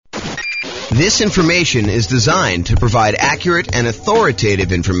This information is designed to provide accurate and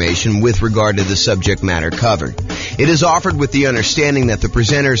authoritative information with regard to the subject matter covered. It is offered with the understanding that the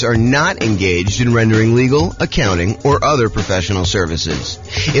presenters are not engaged in rendering legal, accounting, or other professional services.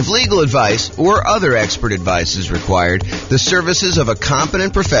 If legal advice or other expert advice is required, the services of a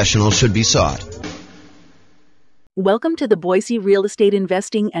competent professional should be sought. Welcome to the Boise Real Estate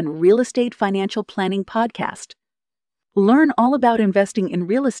Investing and Real Estate Financial Planning Podcast. Learn all about investing in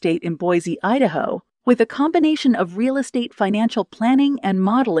real estate in Boise, Idaho, with a combination of real estate financial planning and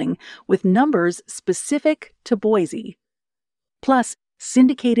modeling with numbers specific to Boise. Plus,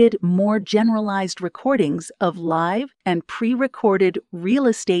 syndicated, more generalized recordings of live and pre-recorded real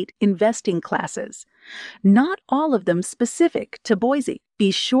estate investing classes, not all of them specific to Boise.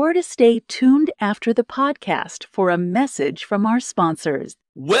 Be sure to stay tuned after the podcast for a message from our sponsors.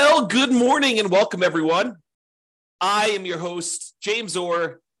 Well, good morning and welcome, everyone. I am your host, James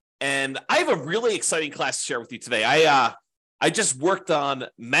Orr, and I have a really exciting class to share with you today. I just worked on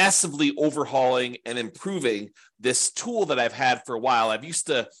massively overhauling and improving this tool that I've had for a while. I've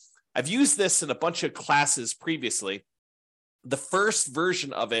used this in a bunch of classes previously. The first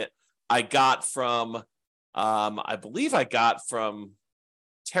version of it I got from, I believe I got from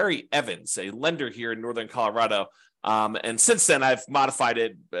Terry Evans, a lender here in Northern Colorado. And since then, I've modified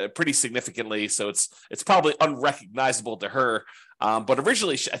it pretty significantly, so it's probably unrecognizable to her. But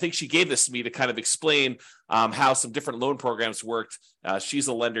originally, I think she gave this to me to kind of explain how some different loan programs worked. She's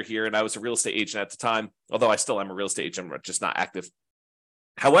a lender here, and I was a real estate agent at the time, although I still am a real estate agent, I'm just not active.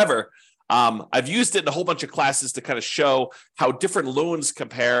 However, I've used it in a whole bunch of classes to kind of show how different loans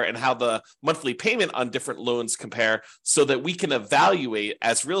compare and how the monthly payment on different loans compare so that we can evaluate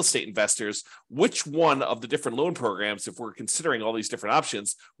as real estate investors which one of the different loan programs, if we're considering all these different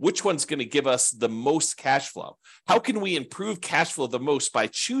options, which one's going to give us the most cash flow. How can we improve cash flow the most by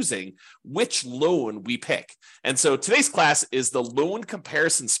choosing which loan we pick? And so today's class is the loan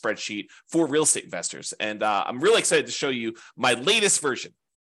comparison spreadsheet for real estate investors. And I'm really excited to show you my latest version.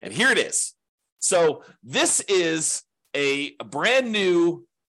 And here it is. So this is a brand new,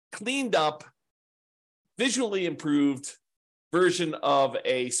 cleaned up, visually improved version of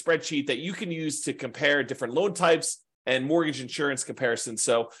a spreadsheet that you can use to compare different loan types and mortgage insurance comparisons.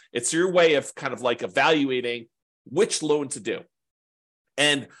 So it's your way of kind of like evaluating which loan to do.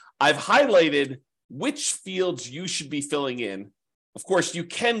 And I've highlighted which fields you should be filling in. Of course, you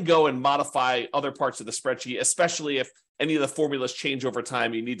can go and modify other parts of the spreadsheet, especially if any of the formulas change over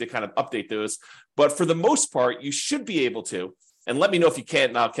time, you need to kind of update those. But for the most part, you should be able to. And let me know if you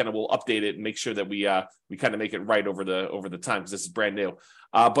can't. Now, kind of we'll update it and make sure that we kind of make it right over the time because this is brand new.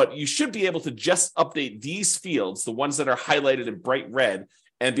 But you should be able to just update these fields, the ones that are highlighted in bright red,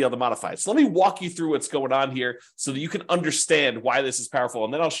 and be able to modify it. So let me walk you through what's going on here so that you can understand why this is powerful.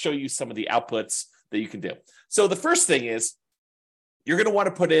 And then I'll show you some of the outputs that you can do. So the first thing is you're going to want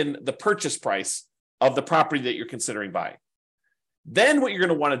to put in the purchase price of the property that you're considering buying. Then what you're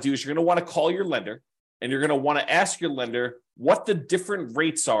going to want to do is you're going to want to call your lender and you're going to want to ask your lender what the different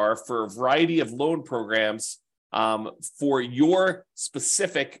rates are for a variety of loan programs for your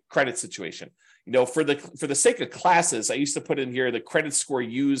specific credit situation. You know, for the sake of classes, I used to put in here the credit score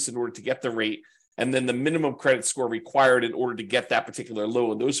used in order to get the rate and then the minimum credit score required in order to get that particular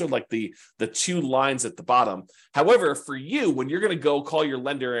loan. Those are like the two lines at the bottom. However, for you, when you're going to go call your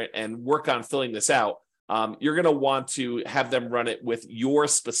lender and work on filling this out, you're going to want to have them run it with your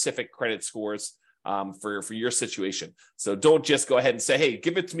specific credit scores for your situation. So don't just go ahead and say, hey,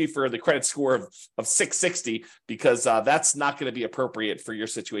 give it to me for the credit score of 660, because that's not going to be appropriate for your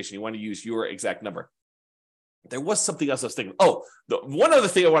situation. You want to use your exact number. There was something else I was thinking. Oh, one other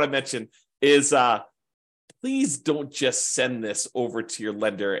thing I want to mention is please don't just send this over to your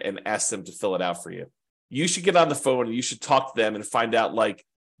lender and ask them to fill it out for you. You should get on the phone and you should talk to them and find out like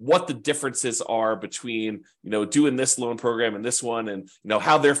what the differences are between, doing this loan program and this one and,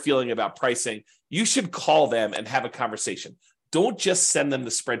 how they're feeling about pricing. You should call them and have a conversation. Don't just send them the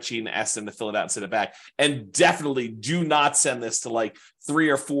spreadsheet and ask them to fill it out and send it back. And definitely do not send this to like 3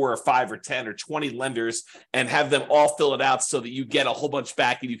 or 4 or 5 or 10 or 20 lenders and have them all fill it out so that you get a whole bunch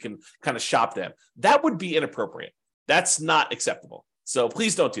back and you can kind of shop them. That would be inappropriate. That's not acceptable. So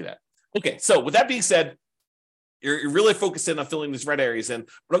please don't do that. Okay, so with that being said, you're really focused in on filling these red areas in,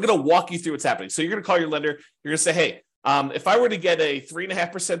 but I'm going to walk you through what's happening. So you're going to call your lender. You're going to say, hey, if I were to get a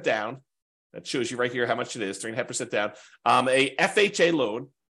 3.5% down, that shows you right here how much it is, 3.5% down, a FHA loan,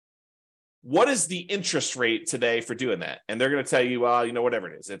 what is the interest rate today for doing that? And they're going to tell you, whatever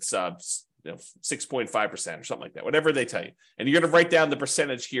it is, it's 6.5% or something like that, whatever they tell you. And you're going to write down the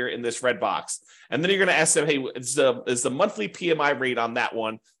percentage here in this red box. And then you're going to ask them, hey, is the monthly PMI rate on that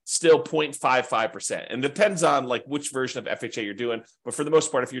one still 0.55%? And it depends on like which version of FHA you're doing. But for the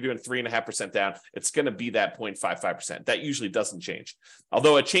most part, if you're doing 3.5% down, it's going to be that 0.55%. That usually doesn't change.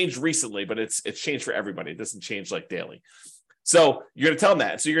 Although it changed recently, but it's changed for everybody. It doesn't change like daily. So you're going to tell them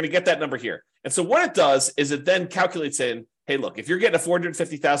that. So you're going to get that number here. And so what it does is it then calculates in, hey, look, if you're getting a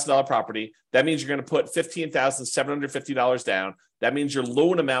 $450,000 property, that means you're going to put $15,750 down. That means your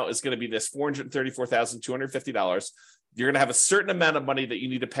loan amount is going to be this $434,250. You're going to have a certain amount of money that you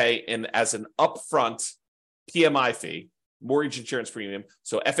need to pay in as an upfront PMI fee, mortgage insurance premium.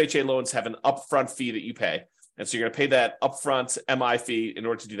 So FHA loans have an upfront fee that you pay. And so you're going to pay that upfront MI fee in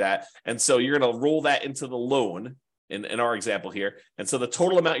order to do that. And so you're going to roll that into the loan in our example here. And so the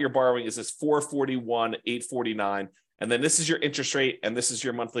total amount you're borrowing is this $441,849. And then this is your interest rate, and this is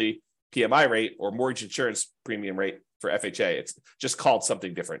your monthly PMI rate or mortgage insurance premium rate for FHA. It's just called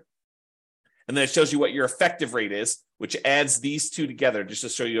something different. And then it shows you what your effective rate is, which adds these two together just to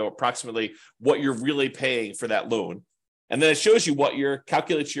show you approximately what you're really paying for that loan. And then it shows you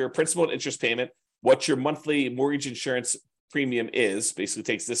calculates your principal and interest payment, what your monthly mortgage insurance premium is, basically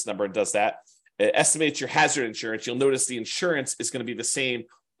takes this number and does that. It estimates your hazard insurance. You'll notice the insurance is going to be the same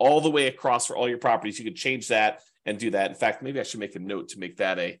all the way across for all your properties. You can change that and do that. In fact, maybe I should make a note to make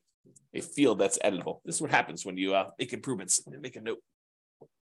that a field that's editable. This is what happens when you make improvements. Let me make a note.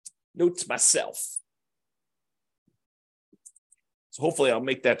 Note to myself. So hopefully I'll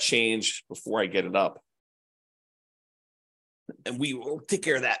make that change before I get it up. And we will take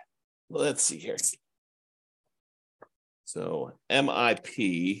care of that. Let's see here. So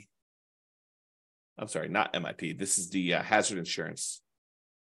MIP. I'm sorry, not MIP. This is the hazard insurance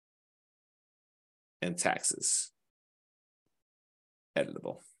and taxes.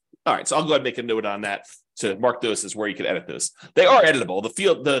 Editable. All right, so I'll go ahead and make a note on that to mark those as where you can edit those. They are editable.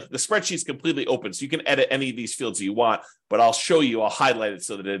 The spreadsheet is completely open, so you can edit any of these fields you want, but I'll highlight it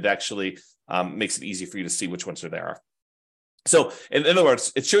so that it actually makes it easy for you to see which ones there are. So in other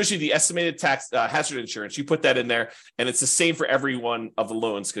words, it shows you the estimated tax hazard insurance. You put that in there, and it's the same for every one of the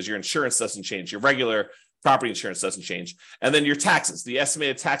loans because your insurance doesn't change. Your regular property insurance doesn't change. And then your taxes, the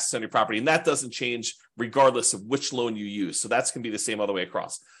estimated taxes on your property, and that doesn't change regardless of which loan you use. So that's going to be the same all the way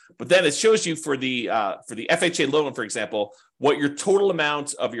across. But then it shows you for the FHA loan, for example, what your total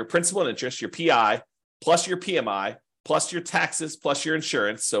amount of your principal and interest, your PI, plus your PMI, plus your taxes, plus your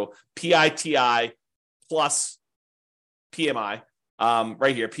insurance. So PITI plus PMI,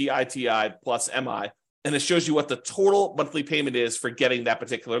 right here, PITI plus MI. And it shows you what the total monthly payment is for getting that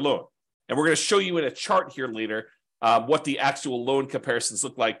particular loan. And we're going to show you in a chart here later what the actual loan comparisons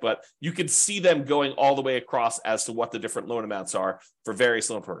look like, but you can see them going all the way across as to what the different loan amounts are for various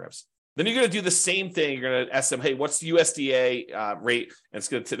loan programs. Then you're going to do the same thing. You're going to ask them, hey, what's the USDA rate? And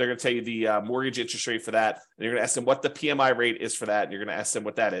they're going to tell you the mortgage interest rate for that. And you're going to ask them what the PMI rate is for that. And you're going to ask them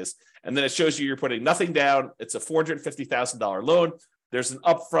what that is. And then it shows you you're putting nothing down. It's a $450,000 loan. There's an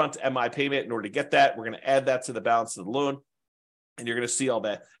upfront MI payment in order to get that. We're going to add that to the balance of the loan. And you're going to see all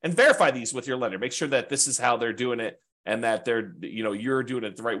that and verify these with your lender. Make sure that this is how they're doing it and that you're doing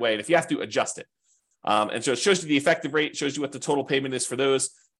it the right way. And if you have to, adjust it. And so it shows you the effective rate, shows you what the total payment is for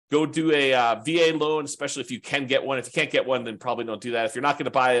those. Go do a VA loan, especially if you can get one. If you can't get one, then probably don't do that. If you're not going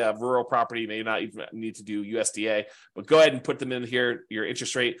to buy a rural property, you may not even need to do USDA, but go ahead and put them in here, your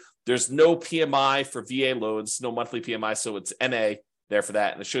interest rate. There's no PMI for VA loans, no monthly PMI, so it's NA there for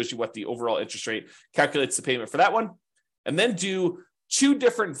that. And it shows you what the overall interest rate calculates the payment for that one. And then do two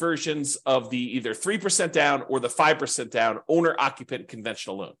different versions of the either 3% down or the 5% down owner-occupant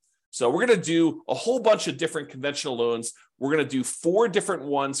conventional loan. So we're going to do a whole bunch of different conventional loans. We're going to do 4 different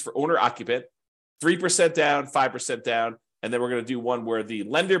ones for owner-occupant, 3% down, 5% down, and then we're going to do one where the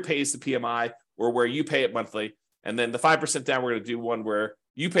lender pays the PMI or where you pay it monthly. And then the 5% down, we're going to do one where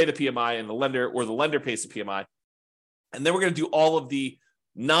you pay the PMI and the lender pays the PMI. And then we're going to do all of the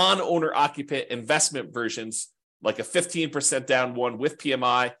non-owner-occupant investment versions, like a 15% down one with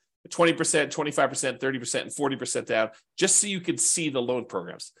PMI, 20%, 25%, 30%, and 40% down, just so you can see the loan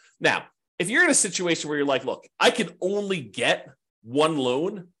programs. Now, if you're in a situation where you're like, look, I can only get one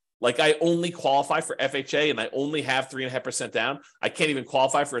loan, like I only qualify for FHA and I only have 3.5% down, I can't even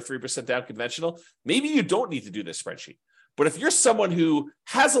qualify for a 3% down conventional, maybe you don't need to do this spreadsheet. But if you're someone who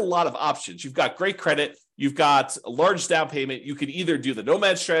has a lot of options, you've got great credit, you've got a large down payment, you could either do the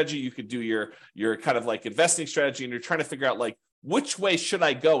nomad strategy, you could do your kind of like investing strategy, and you're trying to figure out like, which way should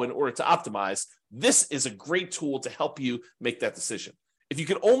I go in order to optimize? This is a great tool to help you make that decision. If you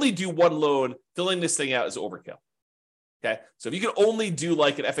can only do one loan, filling this thing out is overkill. Okay. So if you can only do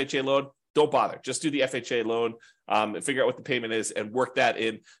like an FHA loan, don't bother. Just do the FHA loan, and figure out what the payment is and work that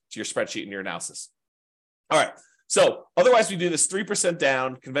into your spreadsheet and your analysis. All right. So otherwise, we do this 3%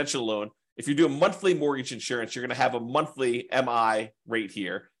 down conventional loan. If you're doing monthly mortgage insurance, you're going to have a monthly MI rate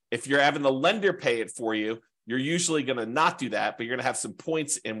here. If you're having the lender pay it for you, you're usually going to not do that, but you're going to have some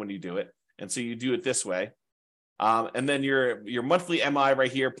points in when you do it. And so you do it this way. And then your monthly MI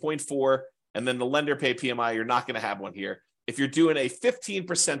right here, 0.4, and then the lender pay PMI, you're not going to have one here. If you're doing a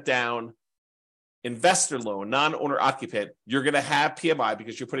 15% down investor loan, non-owner occupant, you're going to have PMI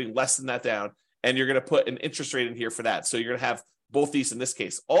because you're putting less than that down, and you're going to put an interest rate in here for that. So you're going to have both these in this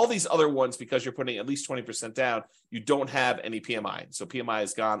case. All these other ones, because you're putting at least 20% down, you don't have any PMI. So PMI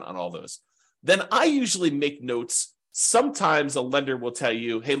is gone on all those. Then I usually make notes. Sometimes a lender will tell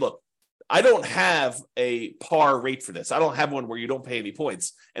you, hey, look, I don't have a par rate for this. I don't have one where you don't pay any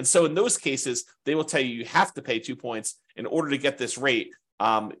points. And so in those cases, they will tell you have to pay 2 points in order to get this rate.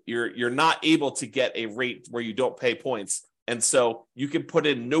 You're not able to get a rate where you don't pay points. And so you can put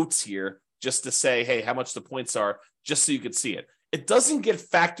in notes here just to say, hey, how much the points are, just so you can see it. It doesn't get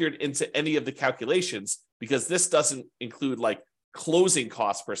factored into any of the calculations because this doesn't include like closing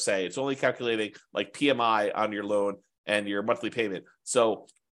costs per se. It's only calculating like PMI on your loan and your monthly payment. So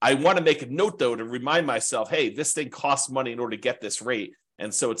I want to make a note though to remind myself, hey, this thing costs money in order to get this rate.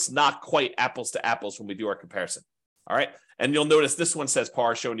 And so it's not quite apples to apples when we do our comparison. All right. And you'll notice this one says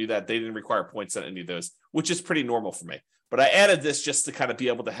par, showing you that they didn't require points on any of those, which is pretty normal for me. But I added this just to kind of be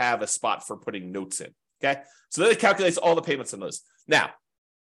able to have a spot for putting notes in. Okay. So then it calculates all the payments on those. Now,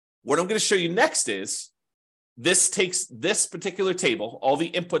 what I'm going to show you next is this takes this particular table, all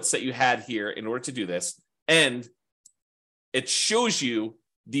the inputs that you had here in order to do this, and it shows you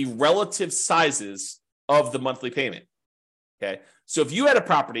the relative sizes of the monthly payment. Okay. So if you had a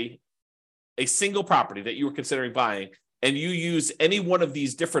property, a single property that you were considering buying, and you use any one of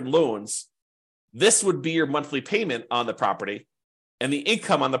these different loans, this would be your monthly payment on the property, and the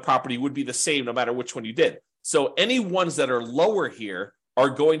income on the property would be the same no matter which one you did. So any ones that are lower here are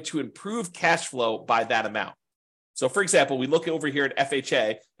going to improve cash flow by that amount. So for example, we look over here at FHA,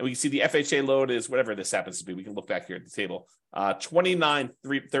 and we can see the FHA loan is whatever this happens to be. We can look back here at the table,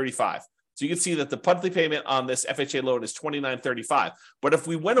 $29,335. So you can see that the monthly payment on this FHA loan is $29,335. But if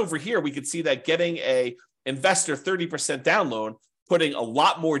we went over here, we could see that getting a investor 30% down loan, putting a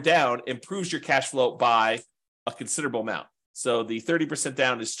lot more down, improves your cash flow by a considerable amount. So the 30%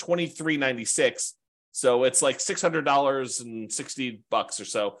 down is $23.96. So it's like $600.60 or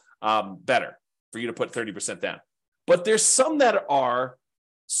so better for you to put 30% down. But there's some that are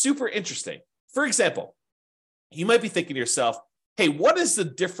super interesting. For example, you might be thinking to yourself, hey, what is the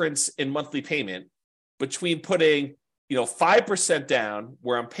difference in monthly payment between putting, 5% down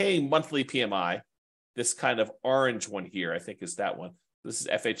where I'm paying monthly PMI, this kind of orange one here, I think is that one. This is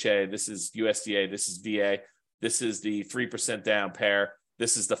FHA, this is USDA, this is VA, this is the 3% down pair,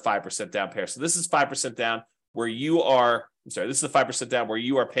 this is the 5% down pair. So this is 5% down where you are, this is the 5% down where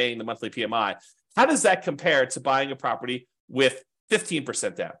you are paying the monthly PMI. How does that compare to buying a property with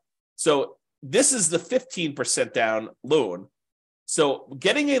 15% down? So this is the 15% down loan. So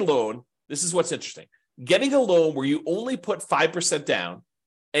getting a loan, this is what's interesting. Getting a loan where you only put 5% down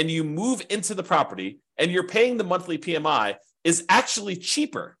and you move into the property and you're paying the monthly PMI is actually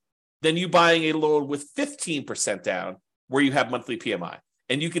cheaper than you buying a loan with 15% down where you have monthly PMI.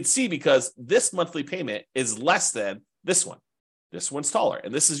 And you can see because this monthly payment is less than this one. This one's taller,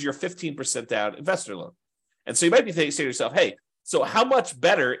 and this is your 15% down investor loan. And so you might be saying to yourself, hey, so how much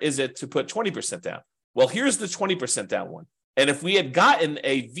better is it to put 20% down? Well, here's the 20% down one. And if we had gotten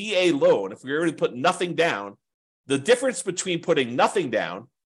a VA loan, if we already put nothing down, the difference between putting nothing down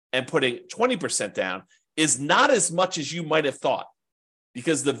and putting 20% down is not as much as you might have thought,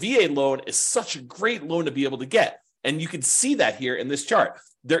 because the VA loan is such a great loan to be able to get. And you can see that here in this chart.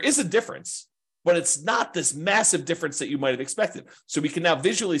 There is a difference, but it's not this massive difference that you might have expected. So we can now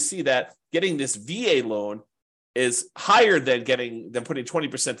visually see that getting this VA loan is higher than putting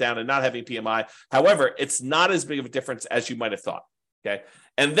 20% down and not having PMI. However, it's not as big of a difference as you might have thought. Okay.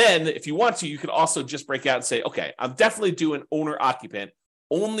 And then if you want to, you can also just break out and say, okay, I'm definitely doing owner occupant.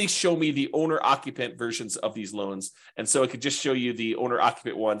 Only show me the owner occupant versions of these loans. And so it could just show you the owner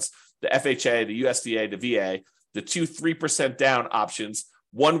occupant ones, the FHA, the USDA, the VA, the 3% down options,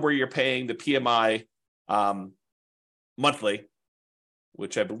 one where you're paying the PMI monthly,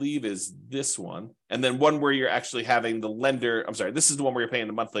 which I believe is this one. And then one where you're actually having the lender. I'm sorry, this is the one where you're paying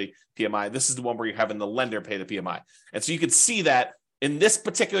the monthly PMI. This is the one where you're having the lender pay the PMI. And so you can see that in this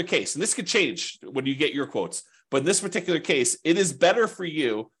particular case, and this could change when you get your quotes, but in this particular case, it is better for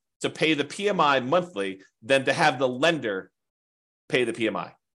you to pay the PMI monthly than to have the lender pay the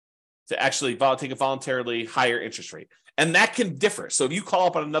PMI. Does to actually take a voluntarily higher interest rate. And that can differ. So if you call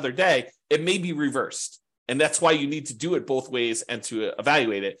up on another day, it may be reversed. And that's why you need to do it both ways and to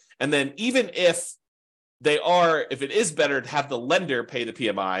evaluate it. And then even if it is better to have the lender pay the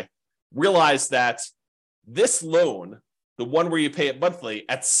PMI, realize that this loan, the one where you pay it monthly,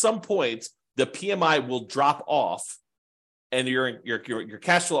 at some point, the PMI will drop off and your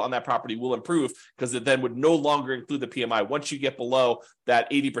cash flow on that property will improve because it then would no longer include the PMI once you get below that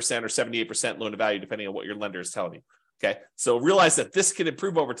 80% or 78% loan to value, depending on what your lender is telling you. Okay, so realize that this can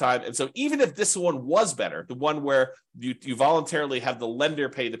improve over time. And so even if this one was better, the one where you voluntarily have the lender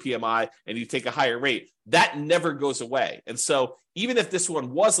pay the PMI and you take a higher rate, that never goes away. And so even if this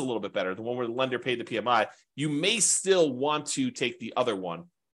one was a little bit better, the one where the lender paid the PMI, you may still want to take the other one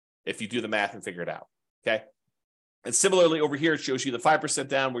if you do the math and figure it out. Okay. And similarly over here, it shows you the 5%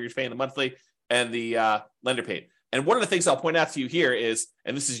 down where you're paying the monthly and the lender paid. And one of the things I'll point out to you here is,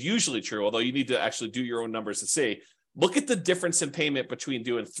 and this is usually true, although you need to actually do your own numbers to see, look at the difference in payment between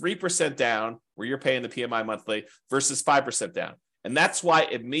doing 3% down, where you're paying the PMI monthly, versus 5% down. And that's why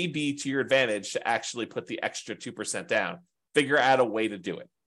it may be to your advantage to actually put the extra 2% down. Figure out a way to do it.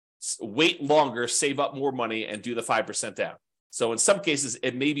 Wait longer, save up more money, and do the 5% down. So in some cases,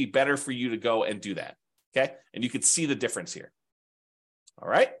 it may be better for you to go and do that. Okay? And you can see the difference here. All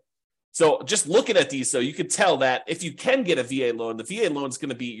right? So just looking at these, though, you can tell that if you can get a VA loan, the VA loan is going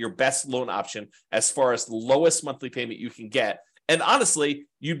to be your best loan option as far as the lowest monthly payment you can get. And honestly,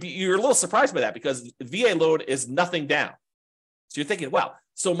 you're a little surprised by that because the VA loan is nothing down. So you're thinking, wow,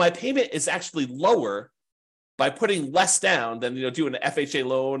 so my payment is actually lower by putting less down than doing an FHA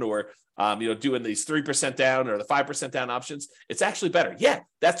loan or doing these 3% down or the 5% down options. It's actually better. Yeah,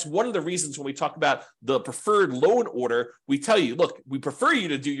 that's one of the reasons when we talk about the preferred loan order, we tell you, look, we prefer you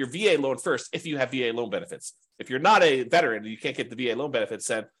to do your VA loan first if you have VA loan benefits. If you're not a veteran and you can't get the VA loan benefits,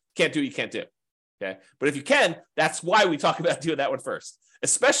 then can't do what you can't do. Okay, but if you can, that's why we talk about doing that one first,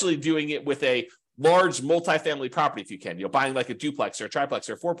 especially doing it with a large multifamily property if you can, buying like a duplex or a triplex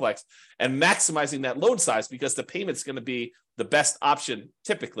or a fourplex and maximizing that loan size because the payment's going to be the best option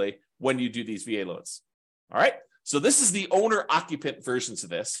typically when you do these VA loans. All right. So this is the owner occupant versions of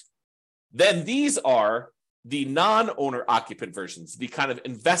this. Then these are the non-owner occupant versions, the kind of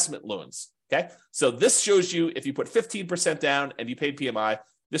investment loans. Okay. So this shows you if you put 15% down and you paid PMI.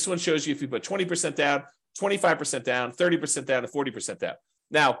 This one shows you if you put 20% down, 25% down, 30% down, and 40% down.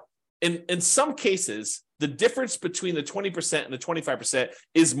 Now, in some cases, the difference between the 20% and the 25%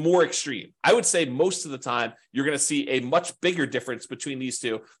 is more extreme. I would say most of the time, you're going to see a much bigger difference between these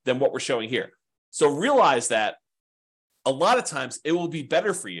two than what we're showing here. So realize that a lot of times it will be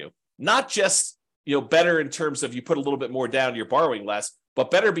better for you, not just better in terms of you put a little bit more down, you're borrowing less, but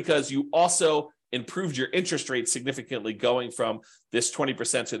better because you also improved your interest rate significantly going from this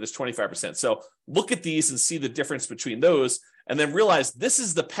 20% to this 25%. So look at these and see the difference between those. And then realize this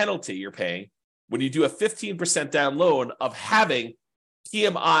is the penalty you're paying when you do a 15% down loan of having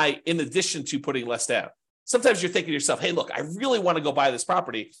PMI in addition to putting less down. Sometimes you're thinking to yourself, hey, look, I really want to go buy this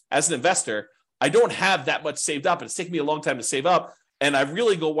property as an investor. I don't have that much saved up. It's taken me a long time to save up. And I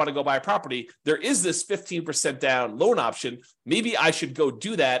really want to go buy a property. There is this 15% down loan option. Maybe I should go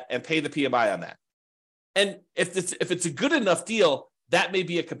do that and pay the PMI on that. And if it's a good enough deal, that may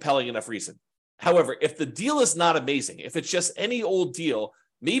be a compelling enough reason. However, if the deal is not amazing, if it's just any old deal,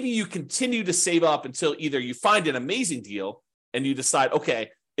 maybe you continue to save up until either you find an amazing deal and you decide, okay,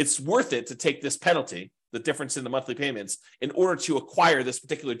 it's worth it to take this penalty, the difference in the monthly payments, in order to acquire this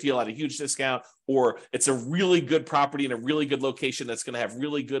particular deal at a huge discount, or it's a really good property in a really good location that's going to have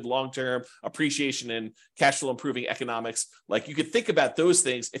really good long-term appreciation and cash flow improving economics. Like you could think about those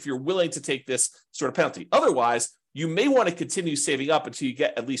things if you're willing to take this sort of penalty. Otherwise, you may want to continue saving up until you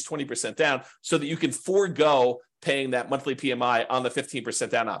get at least 20% down so that you can forego paying that monthly PMI on the 15%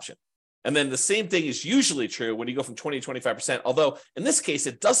 down option. And then the same thing is usually true when you go from 20 to 25%, although in this case,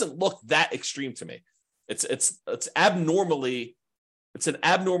 it doesn't look that extreme to me. It's an abnormally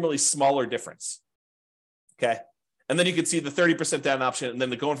smaller difference. Okay. And then you can see the 30% down option, and then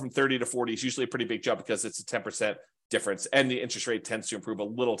the going from 30 to 40 is usually a pretty big jump because it's a 10% difference, and the interest rate tends to improve a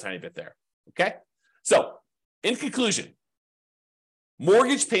little tiny bit there. Okay. So in conclusion,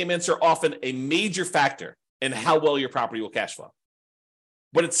 mortgage payments are often a major factor in how well your property will cash flow.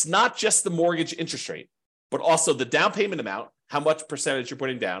 But it's not just the mortgage interest rate, but also the down payment amount, how much percentage you're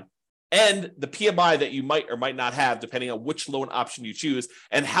putting down, and the PMI that you might or might not have, depending on which loan option you choose,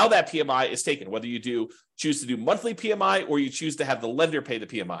 and how that PMI is taken, whether you choose to do monthly PMI or you choose to have the lender pay the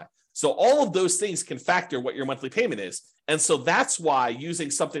PMI. So all of those things can factor what your monthly payment is. And so that's why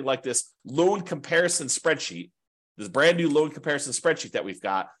using something like this loan comparison spreadsheet, this brand new loan comparison spreadsheet that we've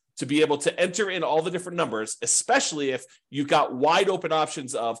got, to be able to enter in all the different numbers, especially if you've got wide open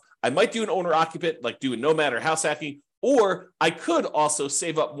options of, I might do an owner occupant, like do a nomad or house hacking, or I could also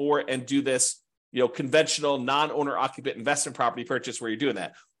save up more and do this, conventional non-owner occupant investment property purchase where you're doing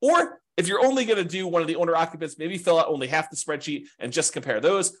that. Or if you're only going to do one of the owner occupants, maybe fill out only half the spreadsheet and just compare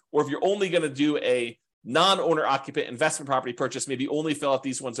those. Or if you're only going to do a non-owner occupant investment property purchase, maybe only fill out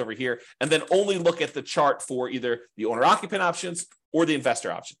these ones over here and then only look at the chart for either the owner occupant options or the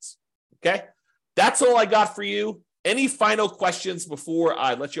investor options. Okay, that's all I got for you. Any final questions before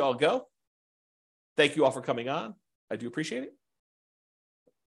I let you all go? Thank you all for coming on. I do appreciate it.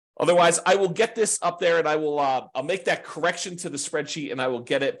 Otherwise, I will get this up there and I'll make that correction to the spreadsheet and I will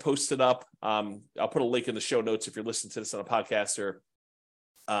get it posted up. I'll put a link in the show notes if you're listening to this on a podcast, or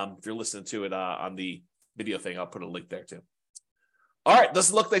if you're listening to it on the video thing, I'll put a link there too. All right,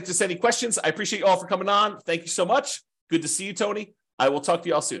 doesn't look like there's any questions. I appreciate you all for coming on. Thank you so much. Good to see you, Tony. I will talk to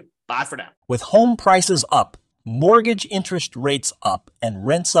you all soon. Bye for now. With home prices up, mortgage interest rates up, and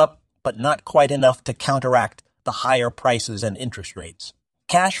rents up, but not quite enough to counteract the higher prices and interest rates,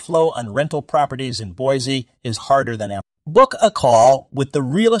 cash flow on rental properties in Boise is harder than ever. Book a call with the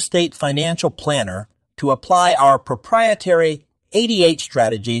Real Estate Financial Planner to apply our proprietary 88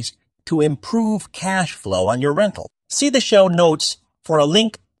 strategies to improve cash flow on your rental. See the show notes for a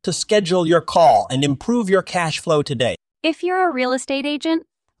link to schedule your call and improve your cash flow today. If you're a real estate agent,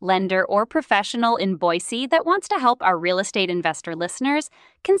 lender, or professional in Boise that wants to help our real estate investor listeners,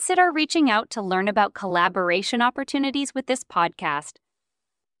 consider reaching out to learn about collaboration opportunities with this podcast.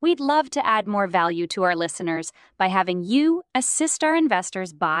 We'd love to add more value to our listeners by having you assist our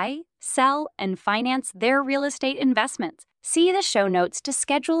investors buy, sell, and finance their real estate investments. See the show notes to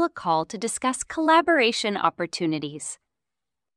schedule a call to discuss collaboration opportunities.